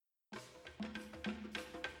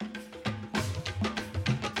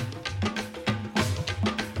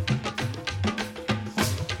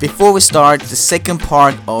Before we start the second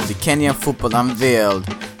part of the Kenyan Football Unveiled,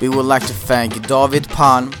 we would like to thank David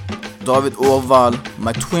Pan, David Oval,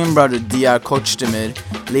 my twin brother DR Kochdemir,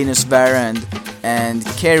 Linus Varand, and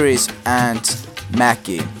Kerry's aunt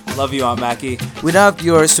Mackie. Love you, Aunt Mackie. Without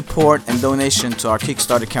your support and donation to our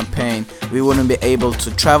Kickstarter campaign, we wouldn't be able to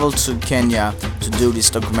travel to Kenya to do this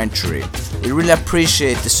documentary. We really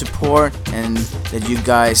appreciate the support and that you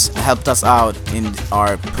guys helped us out in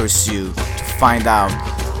our pursuit to find out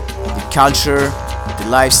the culture, the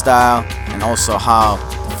lifestyle, and also how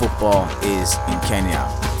football is in Kenya.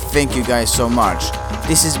 Thank you guys so much.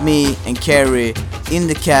 This is me and Kerry in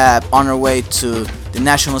the cab on our way to the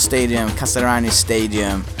National Stadium, Kasarani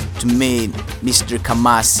Stadium, to meet Mr.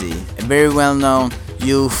 Kamasi, a very well-known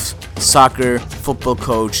youth soccer football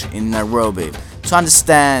coach in Nairobi, to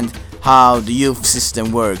understand how the youth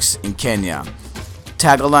system works in Kenya.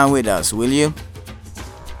 Tag along with us, will you?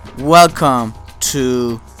 Welcome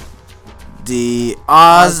to the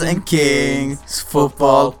Oz and Kings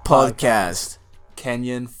Football Podcast.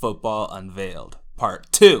 Kenyan Football Unveiled,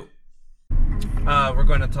 Part 2. We're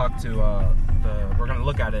going to talk to we're going to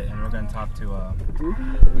look at it, and we're going to talk to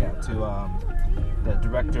the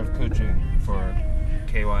director of coaching for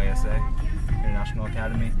KYSA International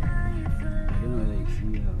Academy.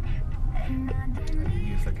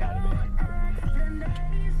 Youth Academy.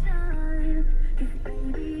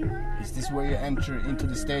 Is this where you enter into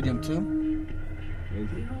the stadium too?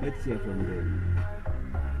 Let's hear from them.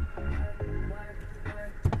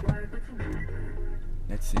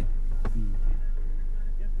 Let's see.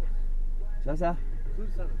 Sasa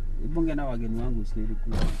ibonge na wageni wangu sisi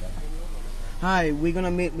kula. Hi, we're gonna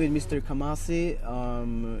meet with Mr. Kamasi,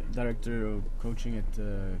 director of coaching at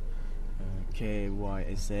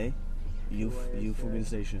KYSA, youth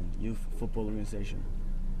organization, youth football organization.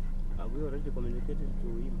 Have we already communicated to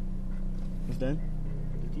him? What's that?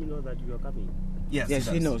 Did he know that you are coming? Yes,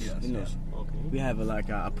 he knows. Yes, he knows. Okay. We have an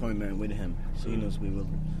appointment with him, so he knows we will.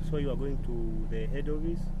 So you are going to the head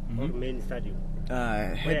office or main stadium?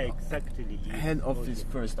 Where exactly? Head office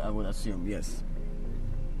first, I would assume. Yes.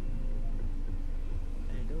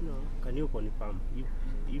 I don't know. Can you confirm if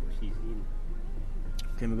she's in?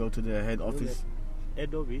 Can we go to the head office?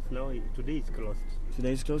 Head office now. Today is closed.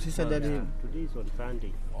 Today is closed. He said that. Today is on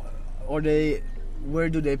Sunday. Or where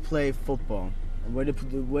do they play football? Where do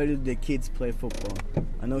the kids play football?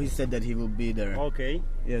 I know he said that he will be there. Okay.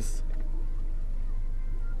 Yes.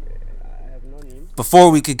 I have known him. Before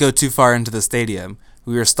we could go too far into the stadium,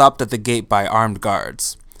 we were stopped at the gate by armed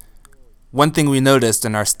guards. One thing we noticed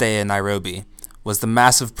in our stay in Nairobi was the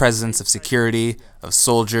massive presence of security, of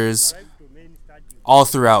soldiers, all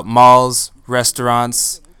throughout malls,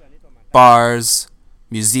 restaurants, bars,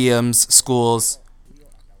 museums, schools.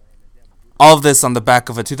 All of this on the back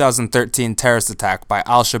of a 2013 terrorist attack by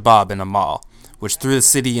Al-Shabaab in a mall, which threw the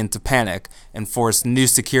city into panic and forced new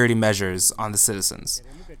security measures on the citizens.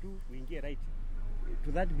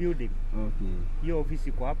 To that building. Okay. Your office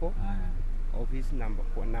iko hapo. Office number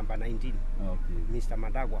 19. Okay. Mr.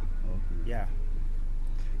 Madagwa. Okay. Yeah.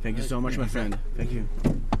 Thank you so much, my friend. Thank you.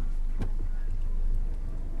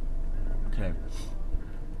 Okay.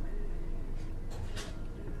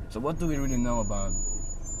 So what do we really know about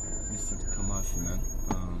Mr. Kamasi, man?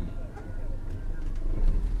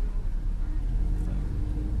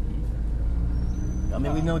 I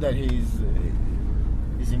mean, we know that he's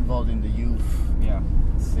involved in the youth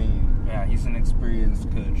scene. Yeah, he's an experienced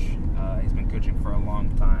coach. He's been coaching for a long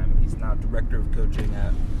time. He's now director of coaching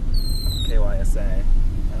at KYSA,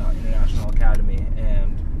 International Academy,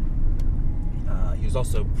 and he was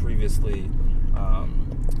also previously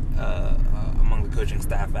among the coaching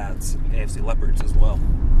staff at AFC Leopards as well.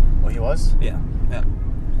 Oh, he was? Yeah.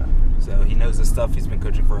 So he knows his stuff. He's been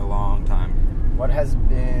coaching for a long time. What has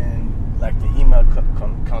been like the email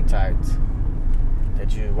contact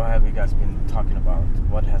what have you guys been talking about?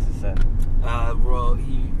 What has he said?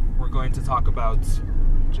 We're going to talk about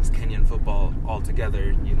just Kenyan football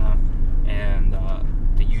altogether, and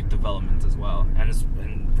the youth development as well, and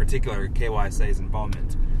in particular KYSA's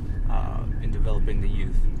involvement in developing the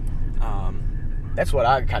youth. That's what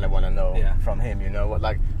I kind of want to know from him.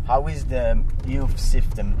 How is the youth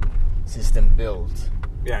system built?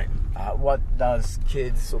 Yeah. What does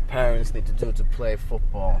kids or parents need to do to play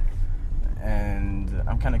football? And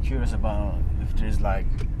I'm kind of curious about if there's like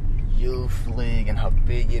youth league and how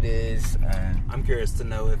big it is. And I'm curious to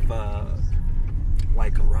know if,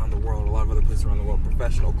 like around the world, a lot of other places around the world,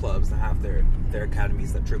 professional clubs that have their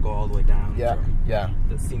academies that trickle all the way down.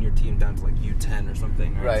 The senior team down to like U10 or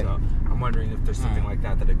something. Right. So I'm wondering if there's something like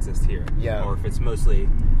that exists here. Yeah. Or if it's mostly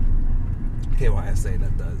KYSA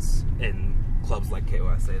that does in clubs like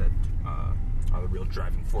KOSA that are the real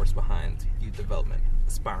driving force behind youth development,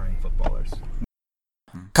 aspiring footballers.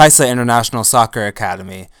 Kaisa International Soccer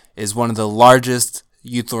Academy is one of the largest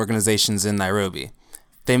youth organizations in Nairobi.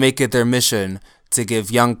 They make it their mission to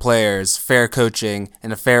give young players fair coaching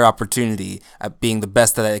and a fair opportunity at being the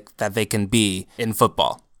best that they can be in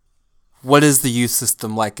football. What is the youth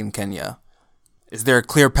system like in Kenya? Is there a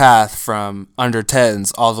clear path from under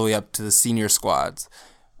 10s all the way up to the senior squads?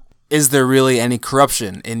 Is there really any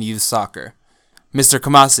corruption in youth soccer? Mr.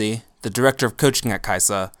 Kamasi, the director of coaching at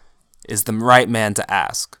Kaisa, is the right man to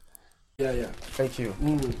ask. Yeah. Thank you.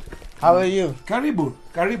 How are you? Karibu.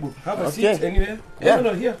 Have a Okay. seat anywhere. Yeah.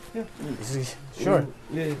 No, here. Sure.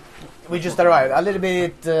 Yeah. We just arrived. A little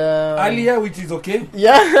bit. Earlier, which is okay.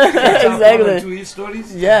 Yeah, One or exactly. two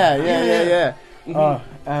stories. Yeah.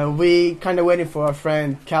 We kind of waiting for our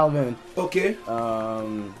friend Calvin. Okay.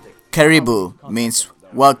 Karibu means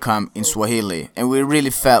welcome in Swahili, and we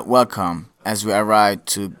really felt welcome as we arrived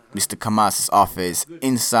to Mr. Kamasi's office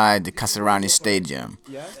inside the Kasarani Stadium.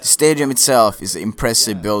 The stadium itself is an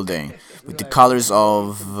impressive building with the colors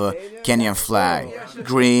of Kenyan flag: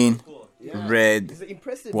 green, red,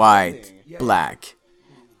 white, black.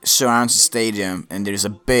 Surrounds the stadium, and there is a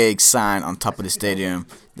big sign on top of the stadium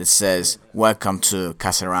that says "Welcome to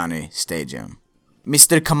Kasarani Stadium."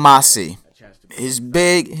 Mr. Kamasi, he's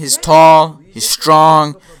big, he's tall, he's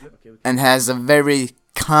strong, and has a very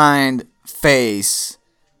kind face.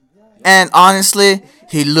 And honestly,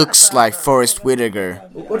 he looks like Forrest Whitaker.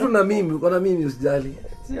 Watu na mimi usijali.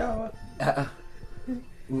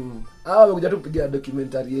 Hawa wamekuja tu kupiga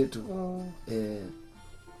documentary yetu.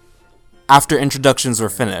 After introductions were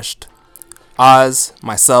finished, Oz,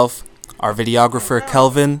 myself, our videographer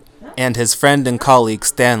Kelvin, and his friend and colleague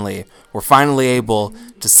Stanley were finally able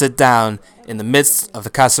to sit down in the midst of the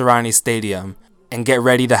Kasarani Stadium and get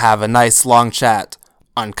ready to have a nice long chat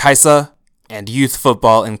on Kaisa and youth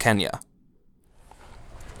football in Kenya.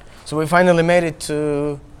 So we finally made it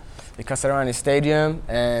to the Kasarani Stadium,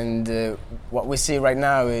 and what we see right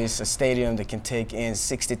now is a stadium that can take in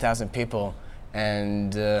 60,000 people,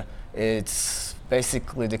 and it's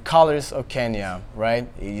basically the colors of Kenya, right?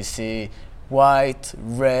 You see white,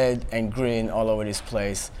 red, and green all over this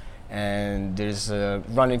place, and there's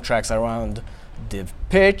running tracks around the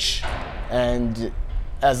pitch. And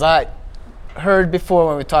as I heard before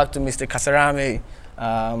when we talked to Mr. Kasarami,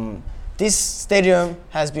 this stadium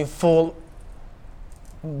has been full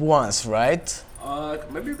once, right?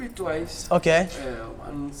 Maybe a bit twice. Okay.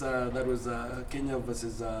 Once that was Kenya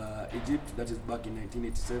versus Egypt, that is back in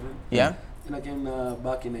 1987. Yeah. And again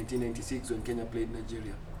back in 1996 when Kenya played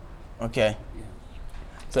Nigeria. Okay. Yeah.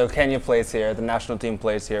 So Kenya plays here, the national team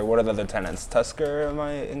plays here. What are the other tenants? Tusker, am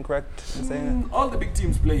I incorrect in saying All the big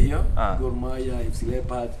teams play here. Ah. Gor Mahia, FC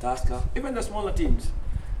Leopard, Tusker, even the smaller teams,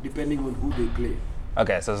 depending on who they play. that?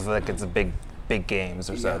 Okay, so it's like it's a big games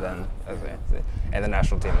or so Yeah. then. Okay. And the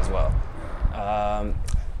national team as well.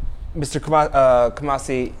 Mr.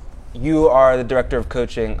 Kamasi, you are the director of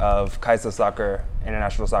coaching of Kaisa Soccer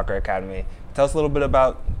International Soccer Academy. Tell us a little bit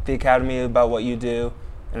about the academy, about what you do,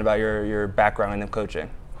 and about your background in coaching.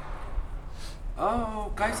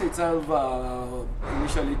 Kaisa itself,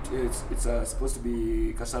 initially it's supposed to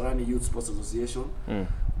be Kasarani Youth Sports Association,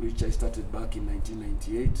 which I started back in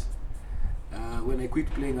 1998. When I quit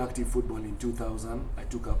playing active football in 2000, I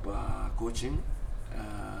took up coaching.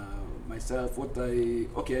 Myself,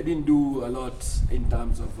 I didn't do a lot in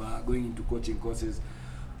terms of going into coaching courses.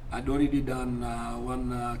 I'd already done one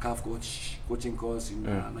CAF coaching course in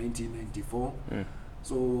 1994.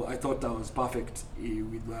 So I thought I was perfect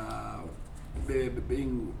with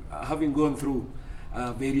having gone through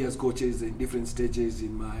various coaches in different stages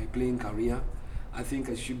in my playing career. I think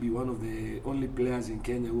I should be one of the only players in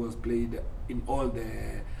Kenya who has played in all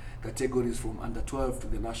the categories from under 12 to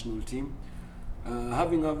the national team.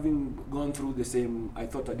 Having gone through the same, I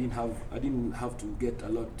thought I didn't have to get a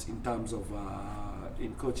lot in terms of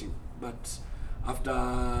in coaching. But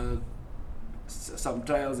after some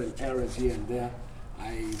trials and errors here and there,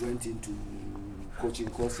 I went into coaching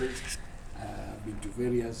courses. Been to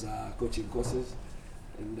various coaching courses,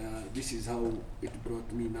 and this is how it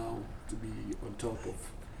brought me now to be on top of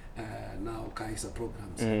now Kaisa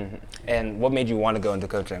programs. And what made you want to go into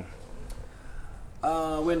coaching?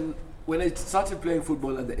 When I started playing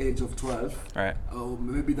football at the age of 12, Right.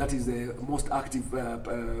 Maybe that is the most active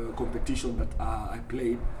competition that I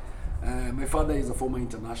played. My father is a former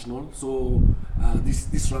international, so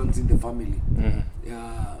this runs in the family.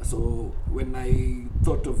 So when I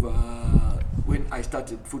thought of when I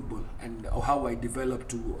started football and how I developed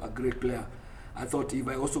to a great player, I thought if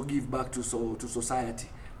I also give back to society,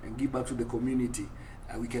 and give back to the community,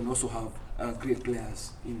 we can also have great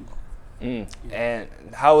players in. And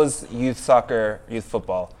how is youth soccer, youth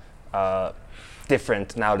football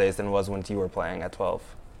different nowadays than it was when you were playing at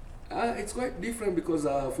 12? It's quite different because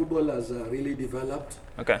football has really developed.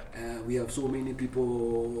 Okay. We have so many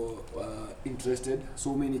people interested.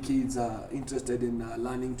 So many kids are interested in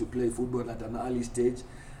learning to play football at an early stage.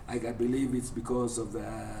 I believe it's because of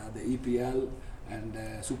the EPL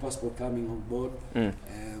and Super Sport coming on board.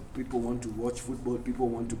 People want to watch football. People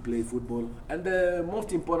want to play football. And the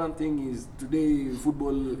most important thing is today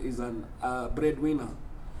football is an breadwinner.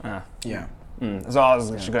 Yeah. So I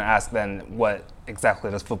was actually going to ask then, what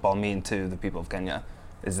exactly does football mean to the people of Kenya?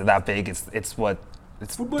 Is it that big? It's football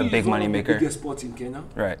the big money is one of the maker. biggest sports in Kenya.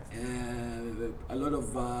 Right. A lot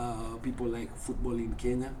of people like football in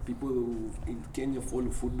Kenya. People in Kenya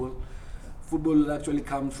follow football. Football actually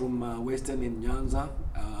comes from Western and Nyanza,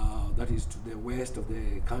 that is to the west of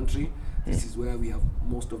the country. This is where we have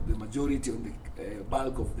most of the majority of the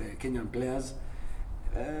bulk of the Kenyan players.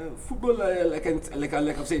 Football, like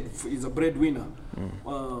I've said, is a breadwinner.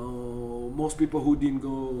 Most people who didn't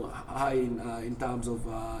go high in terms of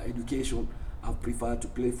education have preferred to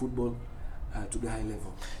play football to the high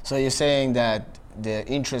level. So you're saying that the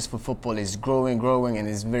interest for football is growing and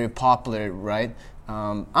is very popular, right?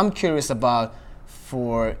 I'm curious about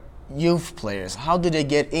for youth players, how do they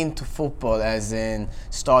get into football, as in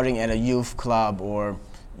starting at a youth club or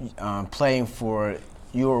playing for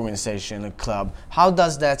your organization, a club? How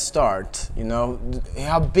does that start? You know,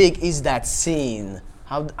 how big is that scene?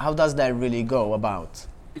 How does that really go about?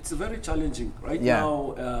 It's very challenging right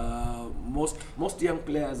now. Most young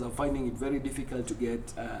players are finding it very difficult to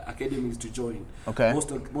get academies to join. Okay.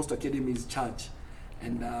 Most academies charge,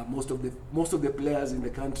 and most of the players in the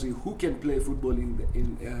country who can play football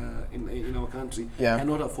in our country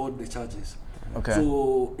cannot afford the charges. Okay.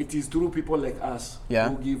 So it is through people like us Yeah.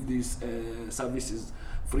 who give these services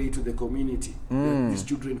free to the community. That these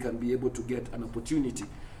children can be able to get an opportunity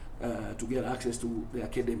to get access to the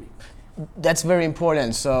academy. That's very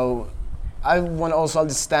important. So I want to also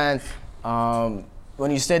understand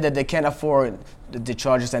when you say that they can't afford the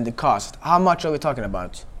charges and the cost, how much are we talking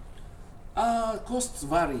about? Costs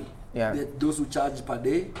vary. Yeah. Those who charge per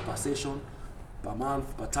day, per session, per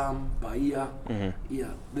month, per term, per year.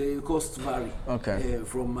 Yeah, the costs vary. Okay.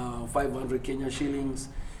 From 500 Kenyan shillings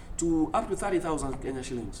to up to 30,000 Kenyan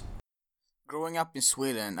shillings. Growing up in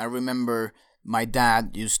Sweden, I remember my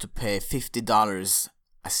dad used to pay $50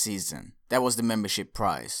 a season. That was the membership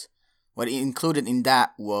price. What included in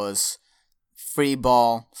that was free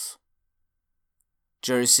balls,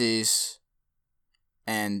 jerseys,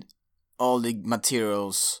 and all the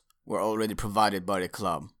materials were already provided by the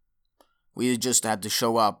club. We just had to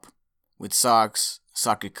show up with socks,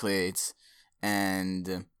 soccer cleats,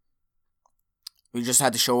 and we just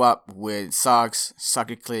had to show up with socks,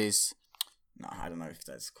 soccer cleats. No, I don't know if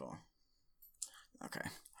that's cool. Okay.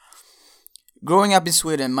 Growing up in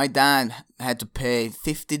Sweden, my dad had to pay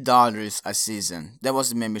 $50 a season. That was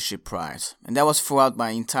the membership price. And that was throughout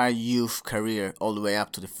my entire youth career all the way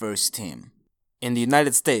up to the first team. In the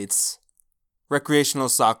United States, recreational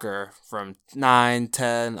soccer from 9,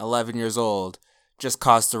 10, 11 years old just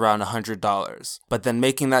cost around $100. But then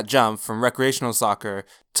making that jump from recreational soccer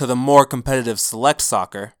to the more competitive select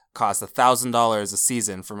soccer cost $1,000 a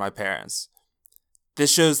season for my parents. This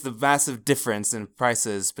shows the massive difference in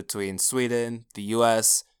prices between Sweden, the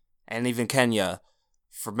US, and even Kenya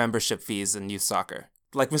for membership fees in youth soccer.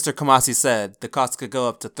 Like Mr. Kamasi said, the cost could go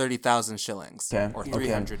up to 30,000 shillings or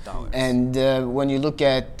 $300. And when you look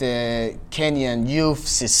at the Kenyan youth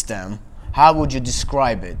system, how would you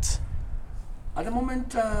describe it? At the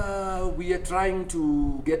moment, we are trying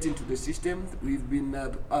to get into the system. We've been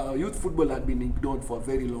youth football had been ignored for a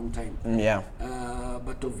very long time. Yeah.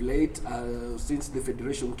 But of late, since the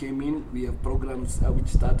federation came in, we have programs which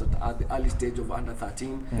started at the early stage of under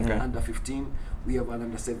 13, under 15. We have an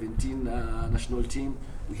under 17 national team.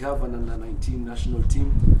 We have an under 19 national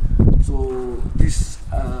team. So this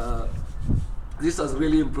has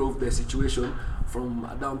really improved the situation from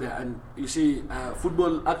down there. And you see,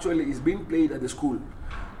 football actually is being played at the school.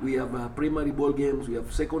 We have primary ball games, we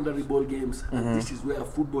have secondary ball games, and this is where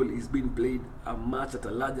football is being played much at a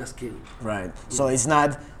larger scale. Right. So it's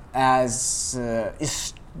not as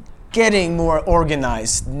it's getting more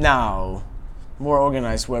organized now,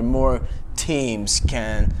 where more teams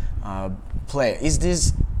can play.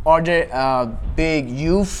 Are there a big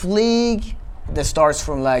youth league that starts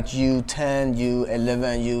from like U10,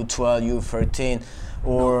 U11, U12, U13,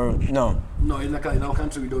 or no? No, in our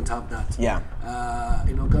country we don't have that. Yeah.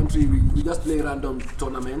 In our country we just play random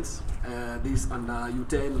tournaments. This under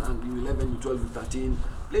U10 and U11, U12, U13.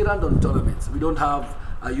 Play random tournaments. We don't have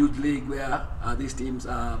a youth league where these teams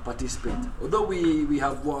participate. Although we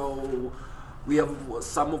have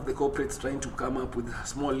some of the corporates trying to come up with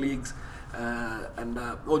small leagues,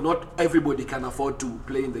 not everybody can afford to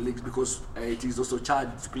play in the leagues because it is also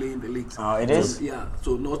charged to play in the leagues. Oh, it is? Yeah,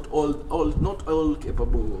 so not all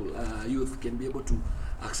capable youth can be able to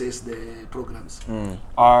access the programs.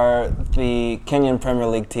 Are the Kenyan Premier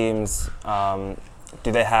League teams,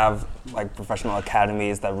 do they have like professional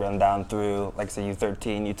academies that run down through, like say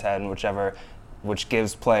U13, U10, whichever, which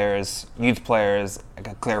gives youth players like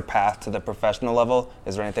a clear path to the professional level?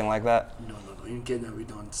 Is there anything like that? No. In Kenya we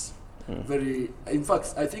don't. In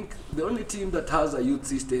fact, I think the only team that has a youth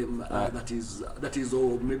system that is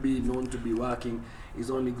or maybe known to be working is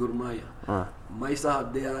only Gor Mahia. Maisa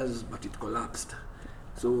had theirs, but it collapsed.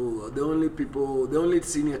 So the only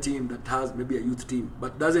senior team that has maybe a youth team,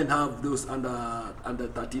 but doesn't have those under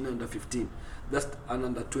 13, under 15, just an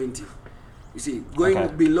under 20. You see,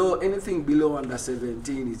 going below, anything below under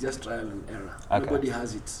 17 is just trial and error. Nobody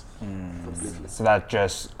has it completely. So that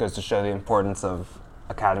just goes to show the importance of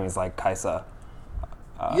academies like Kaisa.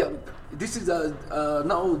 This is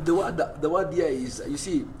now the word here is, you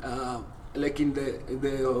see, like in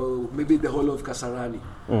the maybe the whole of Kasarani,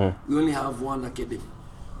 we only have one academy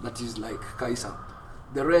that is like Kaisa.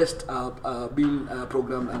 The rest are being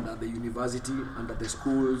programmed under the university, under the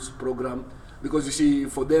schools program, because you see,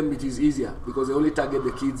 for them it is easier because they only target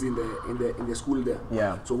the kids in the school there.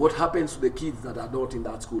 Yeah. So what happens to the kids that are not in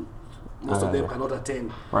that school? Most of them cannot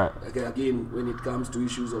attend. Right. Again, when it comes to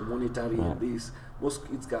issues of monitoring and this, most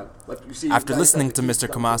kids can. But you see, After listening to Mr.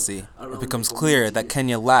 Kamasi, it becomes clear that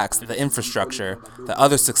Kenya lacks the infrastructure that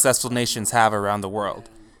other successful nations have around the world.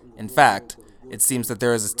 In fact, it seems that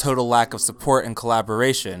there is a total lack of support and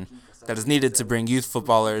collaboration that is needed to bring youth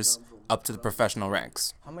footballers up to the professional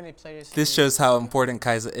ranks. How many players? This shows how important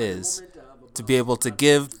Kaisa is, to be able to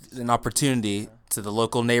give an opportunity to the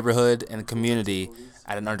local neighborhood and community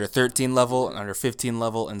at an under 13 level, an under 15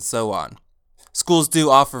 level, and so on. Schools do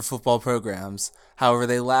offer football programs, however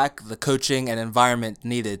they lack the coaching and environment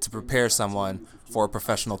needed to prepare someone for a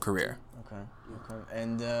professional career. Okay.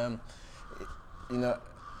 And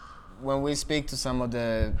when we speak to some of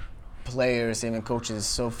the players, even coaches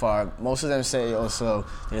so far, most of them say also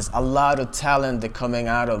there's a lot of talent that coming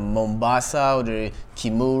out of Mombasa or the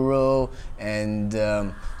Kimuro, and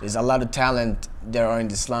there's a lot of talent that are in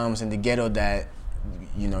the slums, in the ghetto, that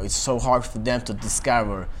it's so hard for them to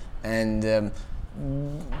discover. And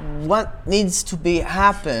what needs to be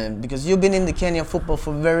happen, because you've been in the Kenyan football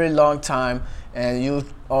for a very long time, and you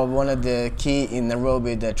are one of the key in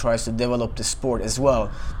Nairobi that tries to develop the sport as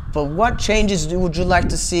well. But what changes would you like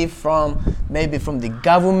to see maybe from the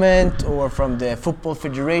government or from the Football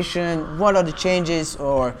Federation? What are the changes,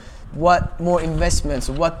 or what more investments,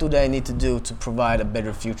 what do they need to do to provide a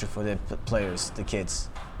better future for the players, the kids?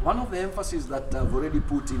 One of the emphasis that I've already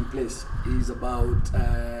put in place is about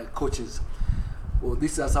coaches. Well,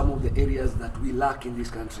 these are some of the areas that we lack in this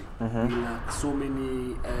country. We lack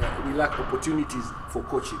we lack opportunities for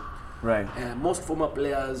coaching. Right. Most former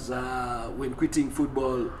players, when quitting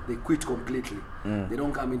football, they quit completely. They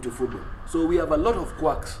don't come into football. So we have a lot of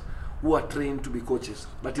quacks who are trained to be coaches,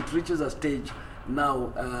 but it reaches a stage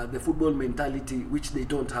now, the football mentality, which they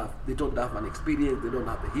don't have. They don't have an experience, they don't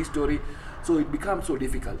have the history, so it becomes so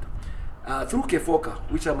difficult. Through KEFOCA,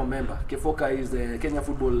 which I'm a member, KEFOCA is the Kenya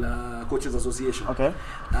Football Coaches Association. Okay.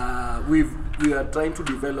 We are trying to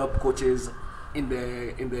develop coaches in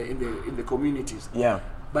the communities. Yeah.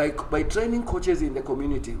 By training coaches in the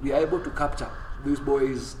community, we are able to capture these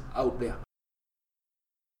boys out there.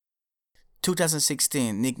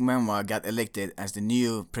 2016, Nick Mwemwa got elected as the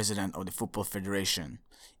new president of the Football Federation.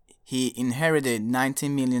 He inherited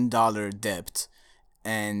 $19 million debt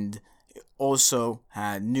and also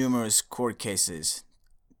had numerous court cases,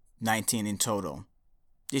 19 in total.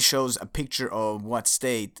 This shows a picture of what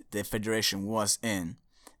state the federation was in,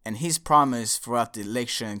 and his promise throughout the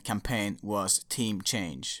election campaign was team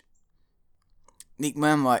change. Nick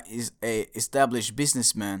Mwemwa is an established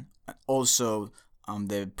businessman and also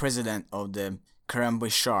the president of the Karambwe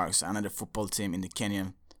Sharks, another football team in the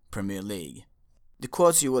Kenyan Premier League. The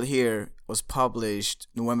quotes you will hear was published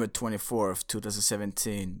November 24th,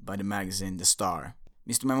 2017 by the magazine The Star.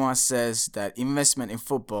 Mr. Mwemwa says that investment in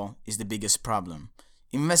football is the biggest problem.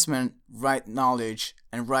 Investment, right knowledge,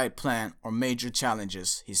 and right plan are major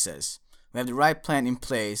challenges, he says. We have the right plan in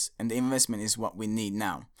place, and the investment is what we need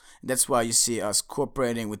now. That's why you see us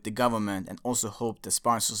cooperating with the government and also hope the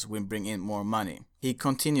sponsors will bring in more money. He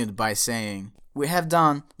continued by saying, "We have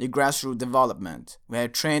done the grassroots development. We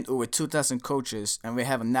have trained over 2,000 coaches and we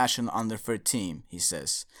have a national under-13 team," he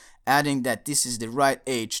says, adding that this is the right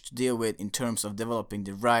age to deal with in terms of developing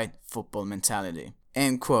the right football mentality.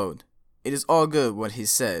 End quote. It is all good what he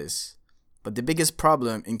says, but the biggest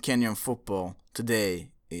problem in Kenyan football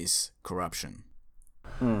today is corruption.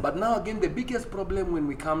 But now again, the biggest problem when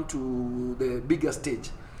we come to the bigger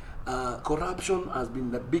stage, corruption has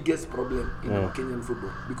been the biggest problem in our Kenyan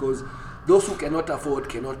football, because those who cannot afford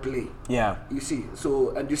cannot play. Yeah. You see,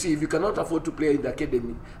 so, and you see, if you cannot afford to play in the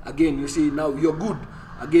academy, again, you see, now you're good.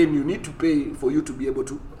 Again, you need to pay for you to be able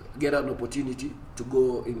to get an opportunity to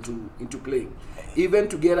go into playing. Even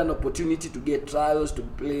to get an opportunity to get trials, to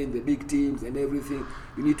play in the big teams and everything,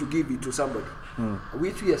 you need to give it to somebody.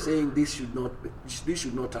 Which we are saying this should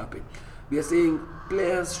not happen. We are saying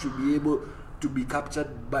players should be able to be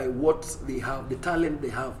captured by what they have, the talent they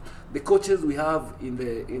have. The coaches we have in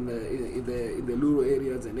the rural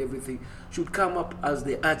areas and everything should come up as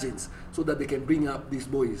the agents so that they can bring up these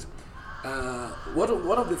boys.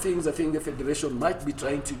 One of the things I think the federation might be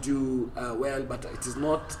trying to do well, but it is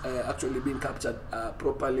not actually being captured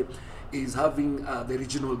properly, is having the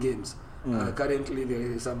regional games. Currently there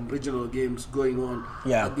is some regional games going on.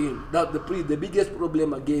 Yeah. Again, the biggest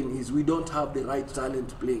problem again is we don't have the right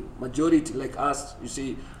talent playing. Majority like us, you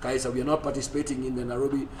see, Kaisa, we are not participating in the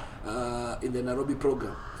Nairobi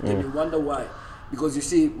program. Then you wonder why. Because you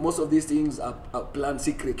see, most of these things are planned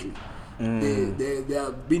secretly. They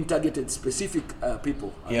are being targeted specific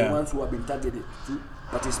people, are the ones who have been targeted to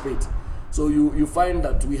participate. So you find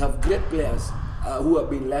that we have great players who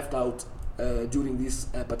have been left out during these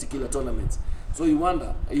particular tournaments. So you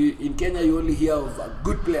wonder, in Kenya you only hear of a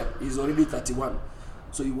good player, he's already 31.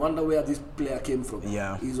 So you wonder where this player came from.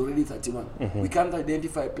 Yeah. He's already 31. We can't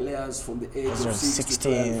identify players from the age of 6 to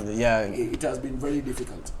 12. Yeah. It has been very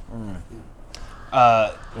difficult.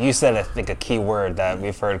 You said, I think, a key word that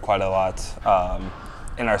we've heard quite a lot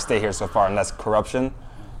in our stay here so far, and that's corruption.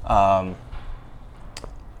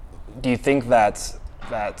 Do you think that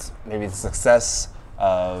maybe the success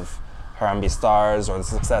of Harambee Stars or the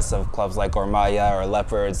success of clubs like Gor Mahia or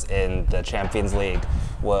Leopards in the Champions League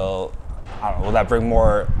will that bring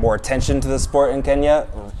more attention to the sport in Kenya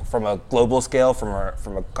from a global scale,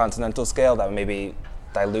 from a continental scale, that would maybe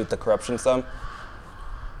dilute the corruption some?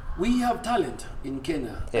 We have talent in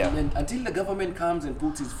Kenya, Yeah. and until the government comes and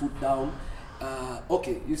puts its foot down,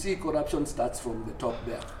 okay, you see, corruption starts from the top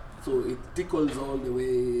there, so it trickles all the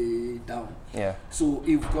way down. Yeah. So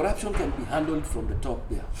if corruption can be handled from the top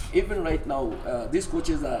there, even right now, these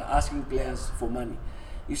coaches are asking players for money.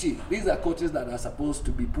 You see, these are coaches that are supposed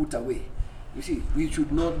to be put away. You see, we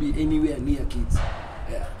should not be anywhere near kids.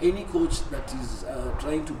 Any coach that is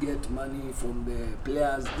trying to get money from the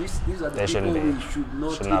players, these are the people we should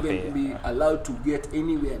not even be allowed to get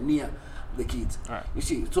anywhere near the kids. Right. You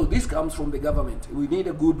see, so this comes from the government. We need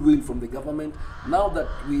a goodwill from the government. Now that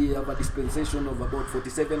we have a dispensation of about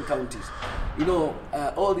 47 counties, you know,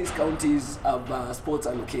 all these counties have sports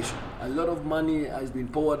allocation. A lot of money has been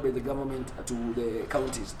poured by the government to the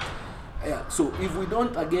counties. Yeah, so if we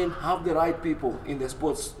don't again have the right people in the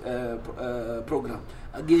sports program,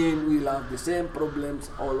 again we'll have the same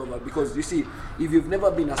problems all over. Because you see, if you've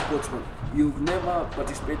never been a sportsman, you've never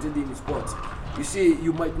participated in sports, you see,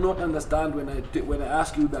 you might not understand when I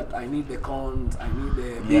ask you that I need the cons, I need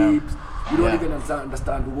the beeps. You don't even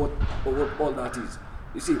understand what all that is.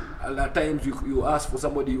 You see, a lot of times you ask for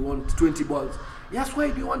somebody, you want 20 balls. Yes,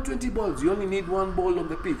 why do you want 20 balls? You only need one ball on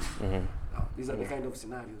the pitch. These are the kind of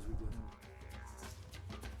scenarios we go through.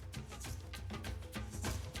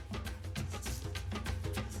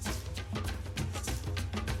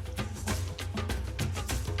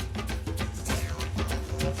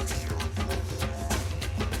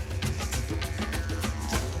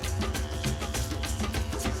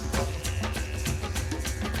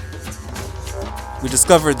 We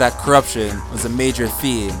discovered that corruption was a major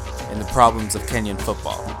theme in the problems of Kenyan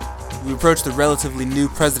football. We approached the relatively new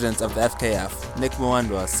president of the FKF, Nick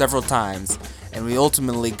Mwendwa, several times, and we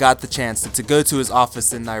ultimately got the chance to go to his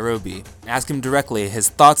office in Nairobi, ask him directly his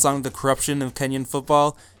thoughts on the corruption of Kenyan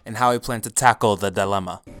football and how he planned to tackle the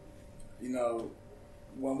dilemma. You know,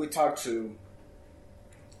 when we talk to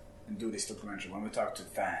and do this documentary, when we talk to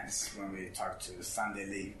fans, when we talk to Sunday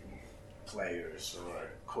League players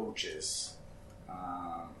or coaches,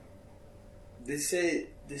 they say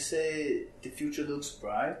the future looks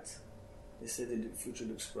bright. They say that the future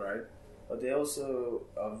looks bright, but they also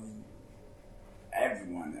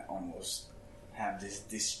everyone almost have this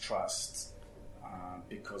distrust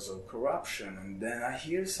because of corruption. And then I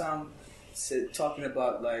hear some talking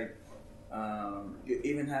about like you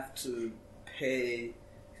even have to pay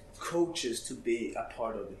coaches to be a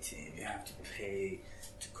part of the team. You have to pay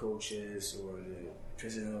to coaches or the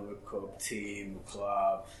president of a team or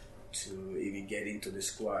club to even get into the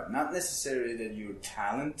squad. Not necessarily that you're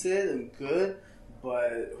talented and good,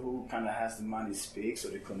 but who kind of has the money speaks or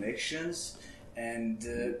the connections. And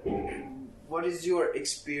what is your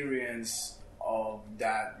experience of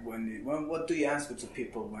that? What do you answer to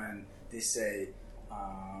people when they say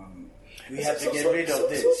we have to get rid of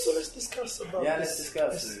this? So let's discuss about this. Yeah, let's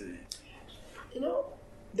discuss it. You know,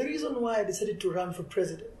 the reason why I decided to run for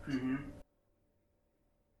president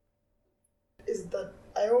is that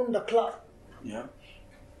I own the club. Yeah.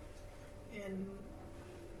 And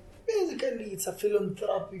basically it's a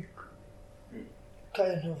philanthropic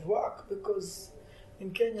kind of work, because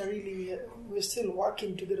in Kenya really we're still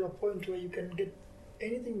working to get to a point where you can get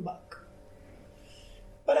anything back.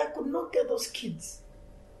 But I could not get those kids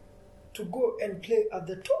to go and play at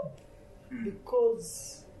the top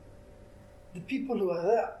because the people who are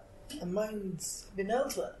there, their minds have been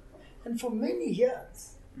elsewhere. And for many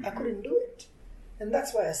years, I couldn't do it. And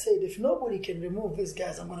that's why I said, if nobody can remove these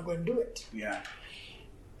guys, I'm going to go and do it. Yeah.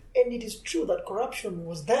 And it is true that corruption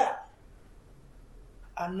was there.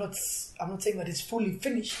 I'm not saying that it's fully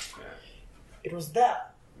finished. Yeah. It was there.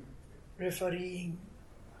 Refereeing,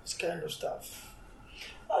 this kind of stuff.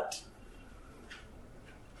 But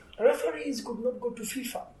referees could not go to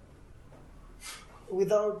FIFA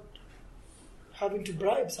without having to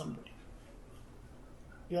bribe somebody.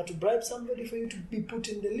 You have to bribe somebody for you to be put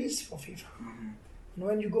in the list for FIFA. And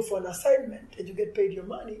when you go for an assignment and you get paid your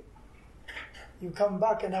money, you come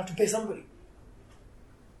back and have to pay somebody.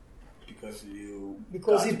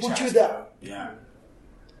 Because he put you there. Yeah.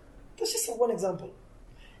 That's just one example.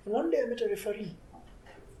 And one day I met a referee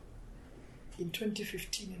in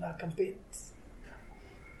 2015 in our campaigns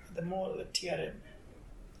at the mall at TRM.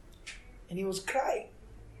 And he was crying.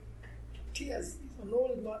 Tears. He's an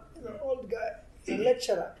old man, he's an old guy. He's a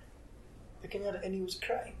lecturer at Kenyatta, and he was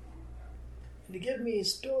crying. And he gave me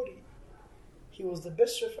his story. He was the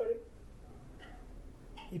best referee.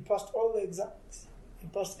 He passed all the exams. He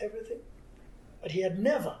passed everything. But he had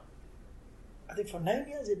never, I think for 9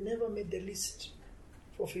 years, he had never made the list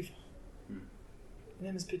for FIFA. His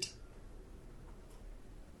name is Peter.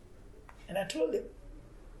 And I told him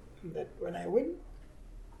that when I win,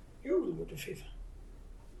 you will go to FIFA.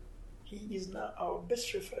 He is now our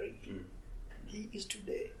best referee. He is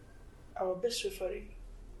today our best referee.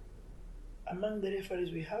 Among the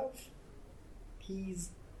referees we have, he is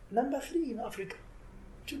number 3 in Africa.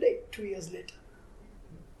 Today, 2 years later.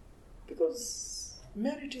 Because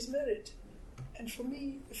merit is merit. And for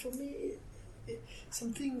me,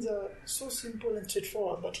 some things are so simple and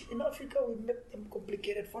straightforward, but in Africa we make them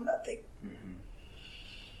complicated for nothing.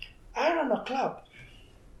 I run a club,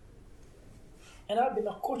 and I've been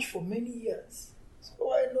a coach for many years,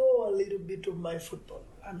 so I know a little bit of my football.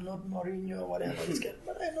 I'm not Mourinho or whatever it's called,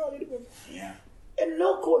 but I know a little bit. Yeah. And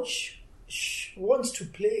no coach wants to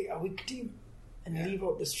play a weak team and leave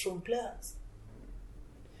out the strong players.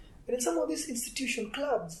 But in some of these institution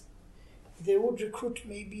clubs, they would recruit,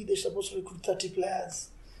 maybe they're supposed to recruit 30 players.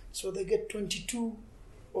 So they get 22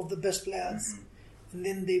 of the best players. And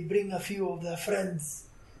then they bring a few of their friends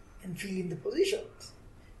and fill in the positions.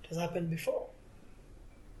 It has happened before.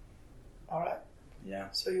 Alright?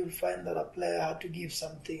 Yeah. So you'll find that a player had to give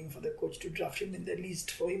something for the coach to draft him in the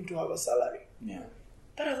list for him to have a salary. Yeah.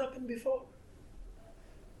 That has happened before.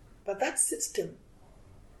 But that system,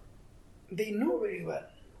 they know very well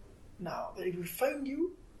now that if we find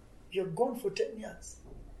you, you're gone for 10 years.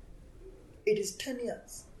 It is 10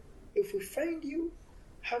 years. If we find you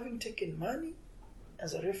having taken money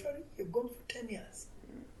as a referee, you're gone for 10 years.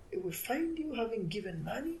 If we find you having given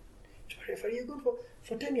money to a referee, you're gone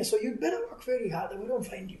for 10 years. So you better work very hard that we don't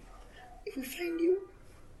find you. If we find you,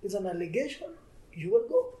 it's an allegation, you will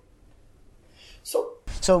go.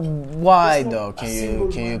 So why though? Can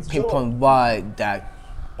you pinpoint why that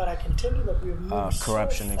But I can tell you that we've moved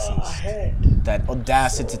corruption so far exists? ahead. That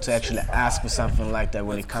audacity to actually ask for something like that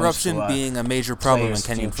when it comes Corruption to being a major problem in player's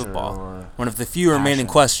Kenyan future football. or One of the few remaining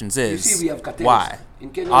passion. questions You is, see, we have cartels. why? In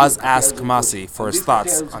Kenya, Oz we have asked cartels, Kamasi for and his these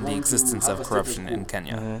thoughts cartels on the want to existence have of a corruption status in quo.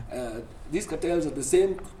 Kenya. These cartels are the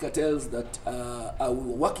same cartels that are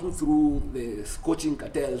working through the coaching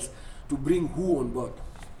cartels to bring who on board.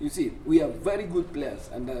 You see, we have very good players,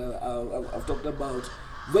 and I've talked about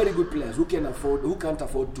very good players who can't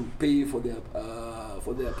afford to pay for their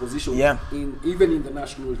for their position Yeah. even in the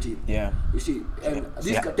national team. Yeah. You see, and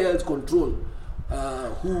these Yeah. cartels control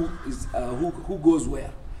who goes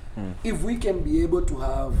where. If we can be able to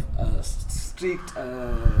have strict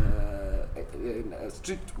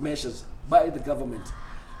measures by the government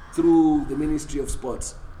through the Ministry of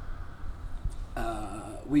Sports,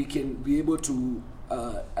 we can be able to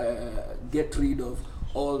get rid of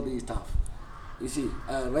all this stuff. You see,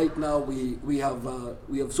 right now we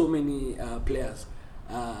have so many players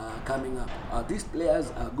coming up. These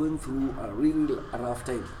players are going through a really rough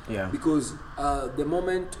time. Yeah. Because the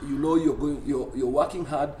moment you know you're working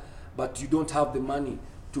hard, but you don't have the money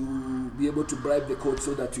to be able to bribe the coach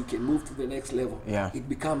so that you can move to the next level. Yeah. It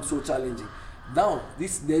becomes so challenging. Now,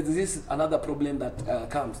 this is another problem that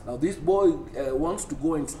comes. Now, this boy wants to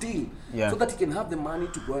go and steal so that he can have the money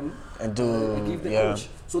to go and give the coach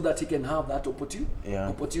so that he can have that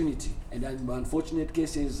opportunity. And in unfortunate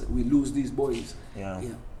cases, we lose these boys.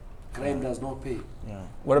 Crime does not pay.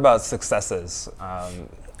 What about successes?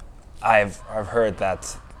 I've heard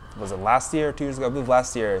that, was it last year, 2 years ago? I believe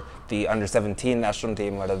last year, the under-17 national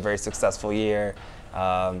team had a very successful year.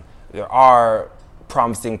 There are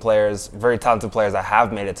promising players, very talented players that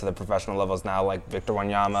have made it to the professional levels now, like Victor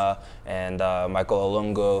Wanyama and Michael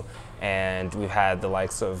Olungo, and we've had the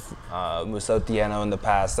likes of Musa Otieno in the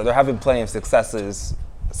past. So there have been plenty of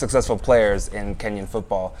successful players in Kenyan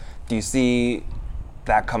football. Do you see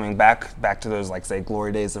that coming back to those, like, say,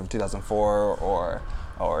 glory days of 2004,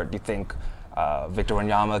 or do you think Victor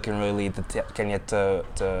Wanyama can really lead Kenya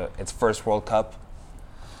to its first World Cup?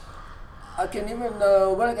 I can even,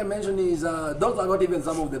 what I can mention is those are not even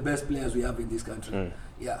some of the best players we have in this country.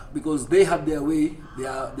 Yeah, because they had their way,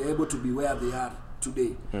 they're able to be where they are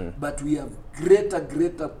today. But we have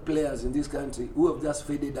greater players in this country who have just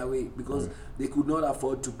faded away because they could not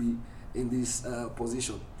afford to be in this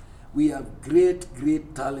position. We have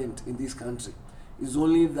great talent in this country. It's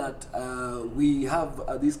only that we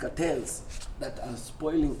have these cartels that are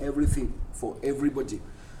spoiling everything for everybody.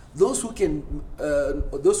 Those who can,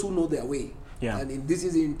 those who know their way, and this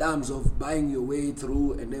is in terms of buying your way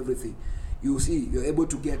through and everything. You see, you're able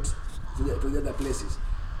to get to the other places.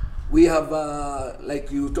 We have,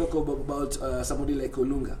 like you talk about somebody like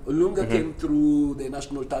Olunga. Olunga came through the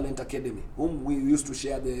National Talent Academy, whom we used to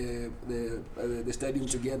share the stadium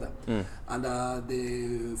together. And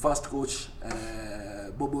the first coach,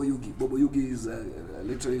 Bobo Yugi. Bobo Yugi is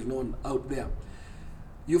literally known out there.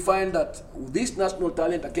 You find that this National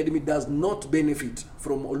Talent Academy does not benefit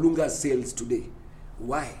from Olunga's sales today.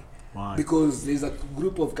 Why? Because there's a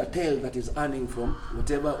group of cartel that is earning from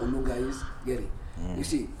whatever Olunga is getting. You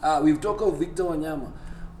see, we've talked of Victor Wanyama.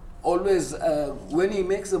 Always, when he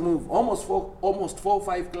makes a move, almost four or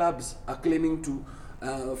five clubs are claiming to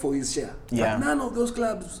for his share. But none of those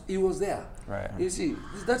clubs he was there. Right. You see,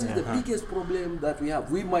 that is the biggest problem that we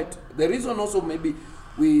have. The reason also maybe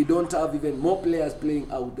we don't have even more players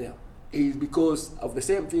playing out there is because of the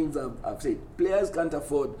same things I've said. Players can't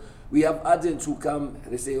afford. We have agents who come,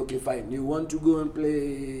 they say, okay, fine, you want to go and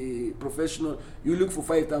play professional, you look for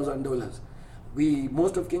 $5,000.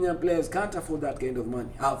 Most of Kenyan players can't afford that kind of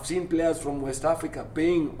money. I've seen players from West Africa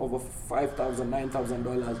paying over $5,000,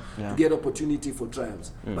 $9,000 to get opportunity for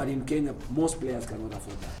trials. But in Kenya, most players cannot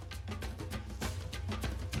afford that.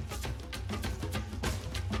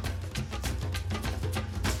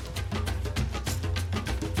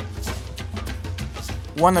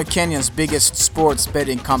 One of Kenya's biggest sports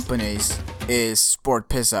betting companies is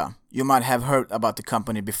SportPesa. You might have heard about the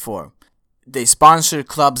company before. They sponsor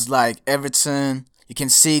clubs like Everton. You can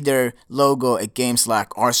see their logo at games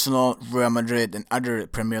like Arsenal, Real Madrid, and other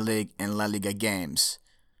Premier League and La Liga games.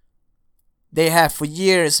 They have for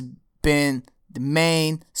years been the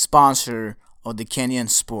main sponsor of the Kenyan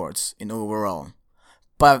sports in overall.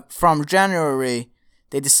 But from January,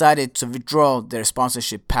 they decided to withdraw their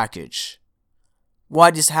sponsorship package. Why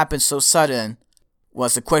this happened so sudden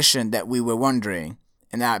was a question that we were wondering,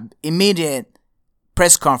 and an immediate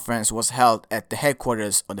press conference was held at the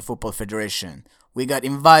headquarters of the Football Federation. We got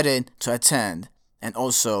invited to attend and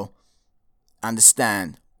also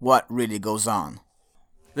understand what really goes on.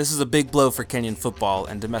 This is a big blow for Kenyan football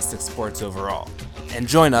and domestic sports overall. And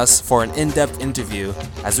join us for an in-depth interview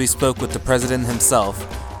as we spoke with the president himself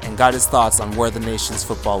and got his thoughts on where the nation's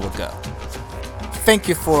football would go. Thank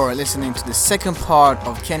you for listening to the second part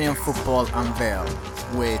of Kenyan Football Unveiled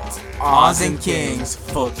with Oz and Kings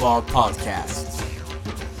Football Podcast.